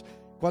 gloria a Dios.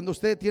 Cuando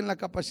usted tiene la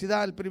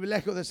capacidad, el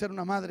privilegio de ser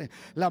una madre.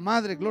 La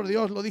madre, gloria a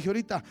Dios, lo dije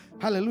ahorita,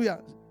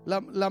 aleluya.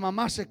 La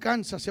mamá se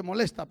cansa, se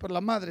molesta, pero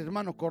la madre,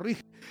 hermano,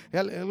 corrige.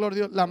 Gloria a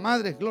Dios. La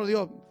madre, gloria a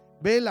Dios,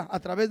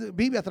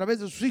 vive a través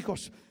de sus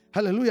hijos.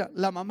 Aleluya.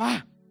 La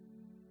mamá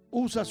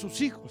usa a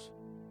sus hijos,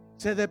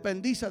 se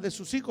dependiza de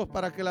sus hijos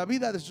para que la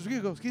vida de sus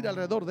hijos gire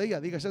alrededor de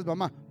ella. Dígase, es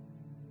mamá.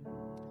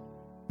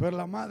 Pero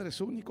la madre,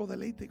 su único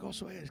deleite y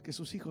gozo es que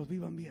sus hijos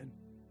vivan bien.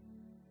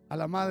 A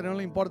la madre no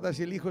le importa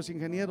si el hijo es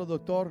ingeniero,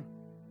 doctor,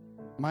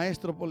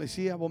 maestro,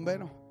 policía,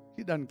 bombero.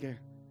 He doesn't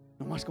care.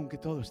 Nomás con que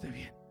todo esté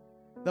bien.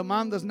 The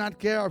mom does not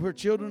care if her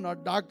children are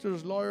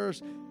doctors,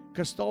 lawyers,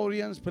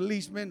 custodians,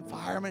 policemen,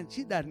 firemen.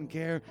 She doesn't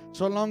care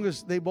so long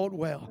as they vote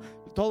well.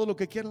 Todo lo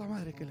que quiere la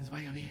madre, que les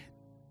vaya bien.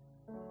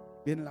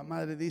 Viene la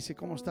madre, dice,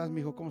 ¿cómo estás,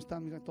 mijo? ¿Cómo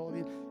estás, mija? ¿Todo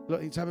bien?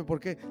 ¿Y sabe por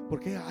qué?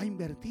 Porque ha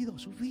invertido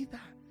su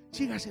vida.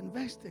 Sigas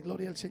investe.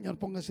 Gloria al Señor.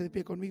 Póngase de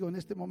pie conmigo en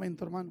este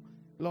momento, hermano.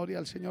 Gloria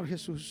al Señor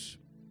Jesús.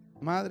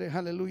 Madre,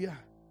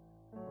 aleluya.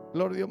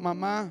 Gloria a Dios.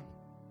 Mamá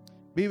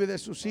vive de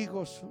sus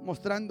hijos,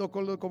 mostrando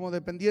como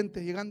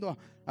dependiente, llegando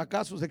a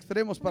casos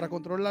extremos para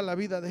controlar la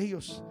vida de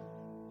ellos.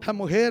 La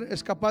mujer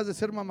es capaz de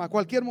ser mamá.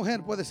 Cualquier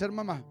mujer puede ser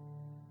mamá,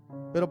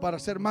 pero para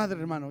ser madre,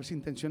 hermano, es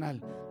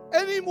intencional.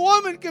 Any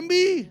woman can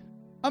be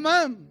a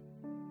mom,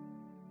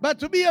 but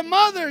to be a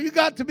mother, you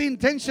got to be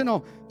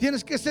intentional.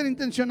 Tienes que ser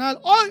intencional.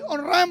 Hoy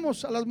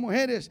honramos a las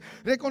mujeres,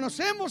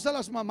 reconocemos a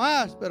las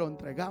mamás, pero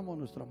entregamos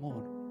nuestro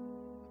amor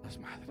a las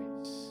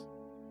madres.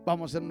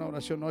 Vamos a hacer una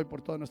oración hoy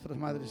por todas nuestras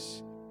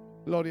madres.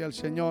 Gloria al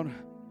Señor.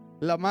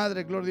 La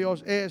madre, gloria a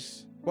Dios,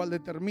 es cual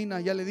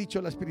determina, ya le he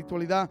dicho, la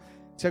espiritualidad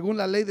según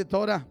la ley de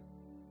Torah.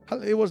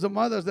 It was the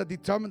mothers that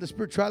determined the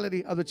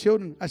spirituality of the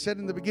children. I said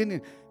in the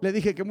beginning, le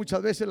dije que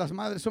muchas veces las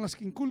madres son las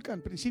que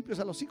inculcan principios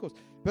a los hijos.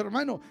 Pero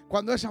hermano,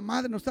 cuando esa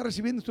madre no está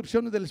recibiendo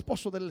instrucciones del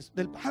esposo,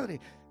 del padre,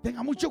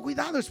 tenga mucho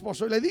cuidado,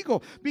 esposo. Y le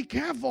digo, be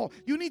careful.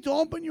 You need to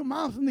open your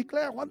mouth and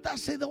declare what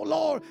thus saith the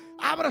Lord.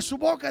 Abra su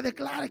boca y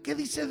declare qué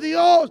dice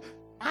Dios.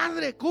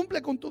 Madre,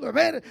 cumple con tu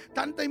deber.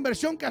 Tanta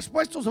inversión que has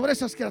puesto sobre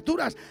esas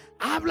criaturas,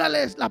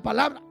 háblales la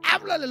palabra,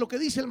 háblale lo que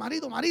dice el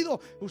marido. Marido,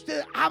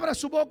 usted abra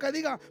su boca y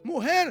diga,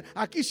 mujer,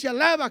 aquí se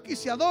alaba, aquí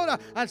se adora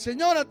al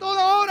Señor a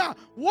toda hora.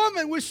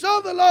 Woman, we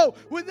serve the Lord,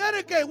 we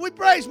dedicate, we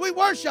praise, we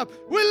worship,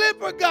 we live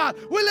for God,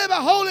 we live a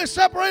holy,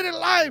 separated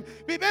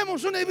life.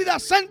 Vivemos una vida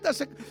santa,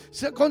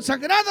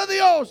 consagrada a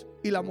Dios.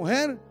 Y la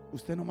mujer,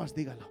 usted nomás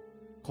dígalo,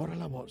 corra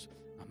la voz.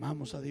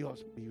 amamos a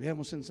Dios,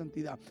 vivimos en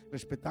santidad,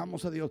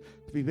 respetamos a Dios,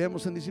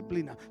 vivimos en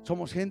disciplina,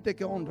 somos gente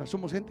que honra,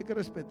 somos gente que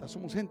respeta,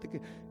 somos gente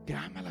que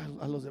ama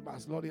a los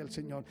demás. Gloria al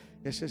Señor.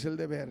 Ese es el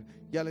deber.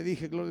 Ya le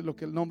dije, gloria, lo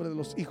que el nombre de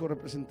los hijos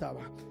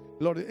representaba.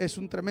 Gloria, es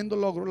un tremendo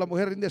logro. La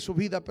mujer rinde su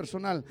vida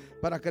personal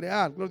para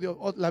crear, gloria,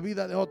 la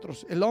vida de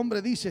otros. El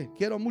hombre dice,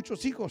 quiero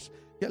muchos hijos.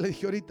 Ya le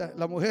dije ahorita,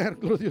 la mujer,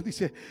 gloria,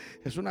 dice,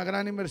 es una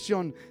gran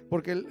inversión,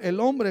 porque el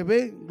hombre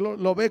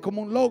lo ve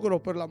como un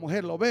logro, pero la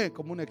mujer lo ve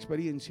como una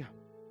experiencia.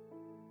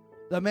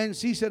 The man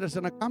sees it as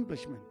an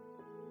accomplishment,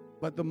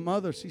 but the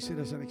mother sees it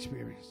as an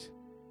experience.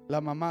 La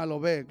mamá lo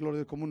ve,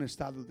 gloria, como un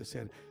estado de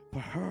ser. For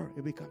her,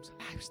 it becomes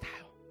a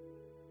lifestyle.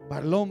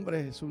 Para el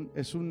hombre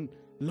es un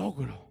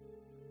logro.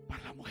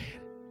 Para la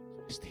mujer,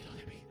 un estilo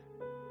de vida.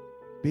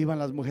 Vivan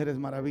las mujeres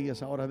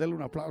maravillas. Ahora denle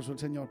un aplauso al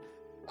Señor.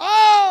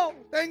 Oh,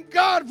 thank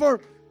God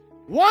for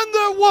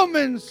Wonder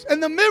Woman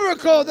and the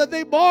miracle that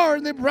they bore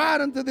and they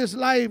brought into this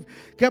life.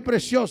 Qué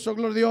precioso,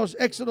 gloria a Dios.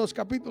 Éxodos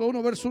capítulo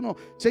 1, verso 1,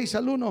 6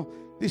 al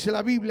 1. Dice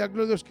la Biblia,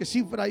 gloria a Dios, que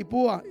Cifra y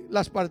Púa,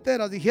 las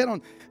parteras,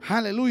 dijeron,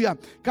 aleluya,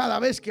 cada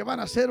vez que van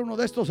a ser uno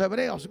de estos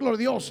hebreos, gloria a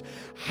Dios,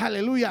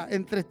 aleluya,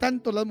 entre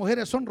tanto las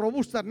mujeres son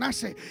robustas,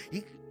 nace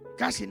y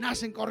casi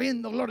nacen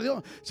corriendo, gloria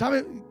a Dios.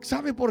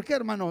 ¿Sabe por qué,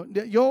 hermano?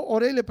 Yo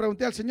oré y le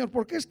pregunté al Señor,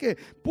 ¿por qué es que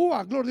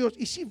Púa, gloria a Dios,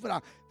 y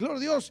Cifra, gloria a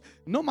Dios,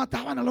 no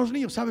mataban a los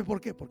niños? ¿Sabe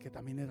por qué? Porque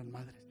también eran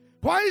madres.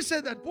 Why is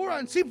it that Púa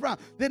and Cifra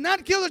did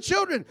not kill the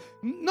children?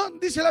 No,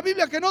 dice la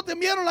Biblia que no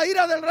temieron la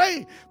ira del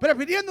rey,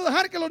 prefiriendo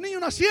dejar que los niños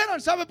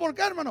nacieran. ¿Sabe por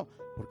qué, hermano?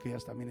 Porque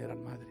ellas también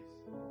eran madres.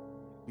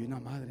 Y una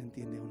madre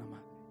entiende a una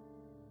madre.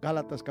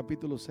 Gálatas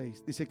capítulo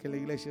 6 dice que la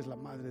iglesia es la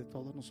madre de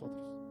todos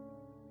nosotros.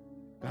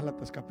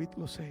 Gálatas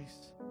capítulo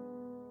 6.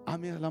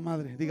 Ame a la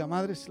madre. Diga,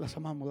 madres, las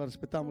amamos, las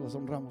respetamos, las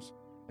honramos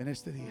en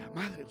este día.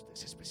 Madre, usted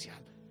es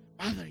especial.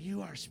 Mother,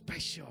 you are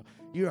special.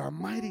 You are a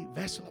mighty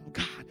vessel of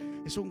God.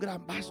 Es un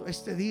gran vaso.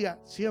 Este día,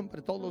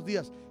 siempre, todos los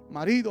días,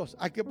 maridos,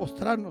 hay que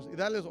postrarnos y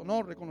darles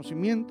honor,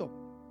 reconocimiento,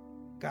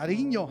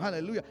 cariño,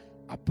 aleluya,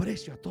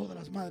 aprecio a todas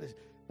las madres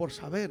por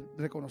saber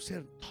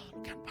reconocer todo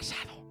lo que han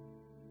pasado.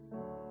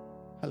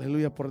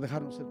 Aleluya, por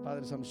dejarnos ser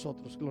padres a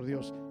nosotros, gloria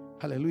a Dios.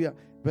 Aleluya.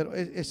 Pero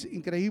es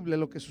increíble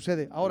lo que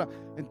sucede. Ahora,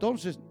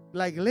 entonces,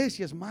 la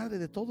iglesia es madre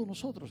de todos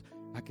nosotros.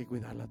 Hay que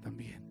cuidarla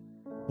también,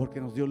 porque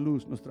nos dio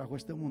luz, nos trajo a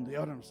este mundo y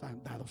ahora nos ha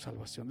dado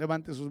salvación.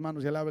 Levante sus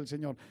manos y alabe al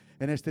Señor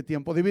en este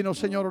tiempo. Divino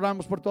Señor,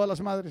 oramos por todas las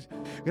madres.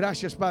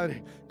 Gracias,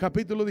 Padre.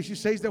 Capítulo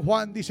 16 de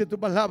Juan dice tu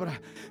palabra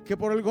que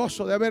por el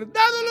gozo de haber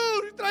dado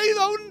luz y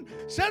traído a un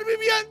ser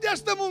viviente a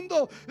este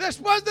mundo,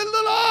 después del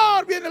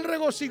dolor viene el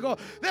regocijo,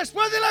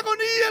 después de la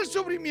agonía el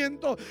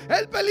sufrimiento,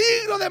 el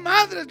peligro de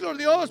madres,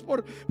 gloria a Dios,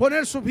 por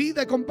poner su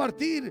vida y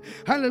compartir,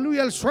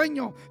 aleluya, el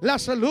sueño, la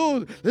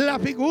salud, la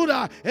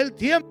figura, el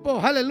tiempo,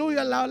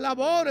 aleluya, la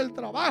labor, el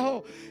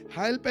trabajo,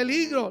 el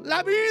peligro,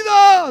 la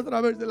vida a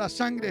través de la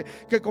sangre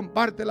que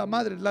comparte la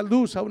madre, la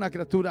luz a una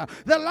criatura,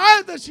 the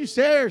life that she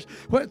shares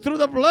through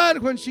the blood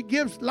when she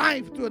gives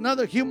life to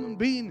another human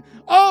being.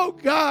 Oh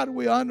God,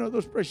 we honor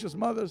those precious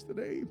mothers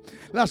today.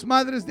 Las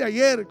madres de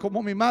ayer,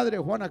 como mi madre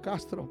Juana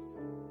Castro.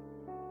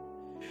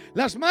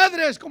 Las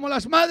madres, como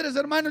las madres de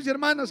hermanos y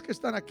hermanas que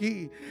están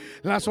aquí,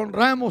 las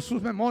honramos sus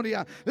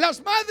memorias.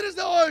 Las madres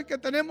de hoy que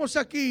tenemos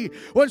aquí,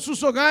 o en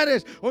sus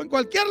hogares, o en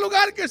cualquier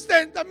lugar que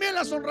estén, también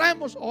las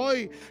honramos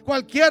hoy.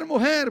 Cualquier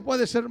mujer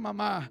puede ser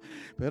mamá,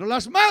 pero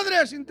las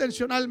madres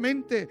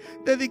intencionalmente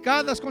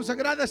dedicadas,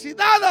 consagradas y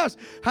dadas,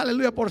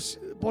 aleluya,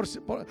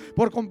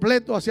 por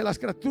completo hacia las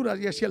criaturas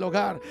y hacia el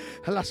hogar,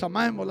 las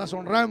amamos, las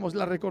honramos,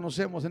 las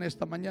reconocemos en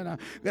esta mañana.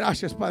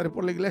 Gracias, Padre,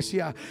 por la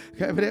iglesia.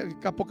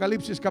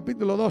 Apocalipsis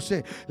capítulo 12,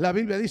 la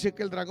Biblia dice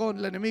que el dragón,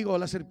 el enemigo,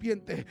 la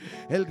serpiente,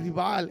 el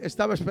rival,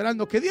 estaba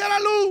esperando que diera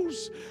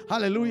luz,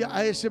 aleluya,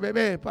 a ese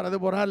bebé para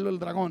devorarlo el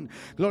dragón.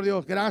 Gloria a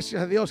Dios,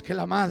 gracias a Dios que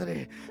la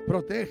madre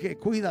protege,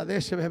 cuida de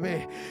ese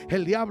bebé.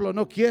 El diablo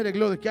no quiere,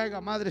 gloria, que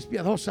haya madres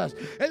piadosas.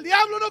 El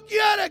diablo no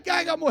quiere que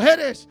haya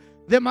mujeres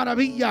de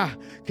maravilla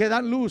que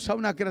dan luz a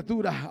una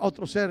criatura, a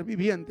otro ser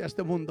viviente, a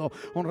este mundo.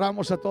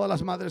 Honramos a todas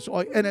las madres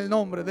hoy en el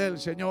nombre del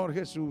Señor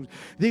Jesús.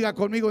 Diga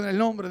conmigo, en el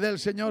nombre del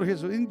Señor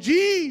Jesús. In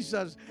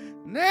Jesus'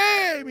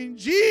 name, in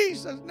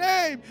Jesus'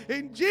 name,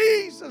 in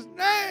Jesus'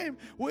 name,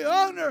 we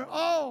honor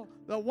all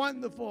the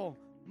wonderful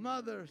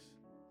mothers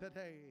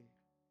today.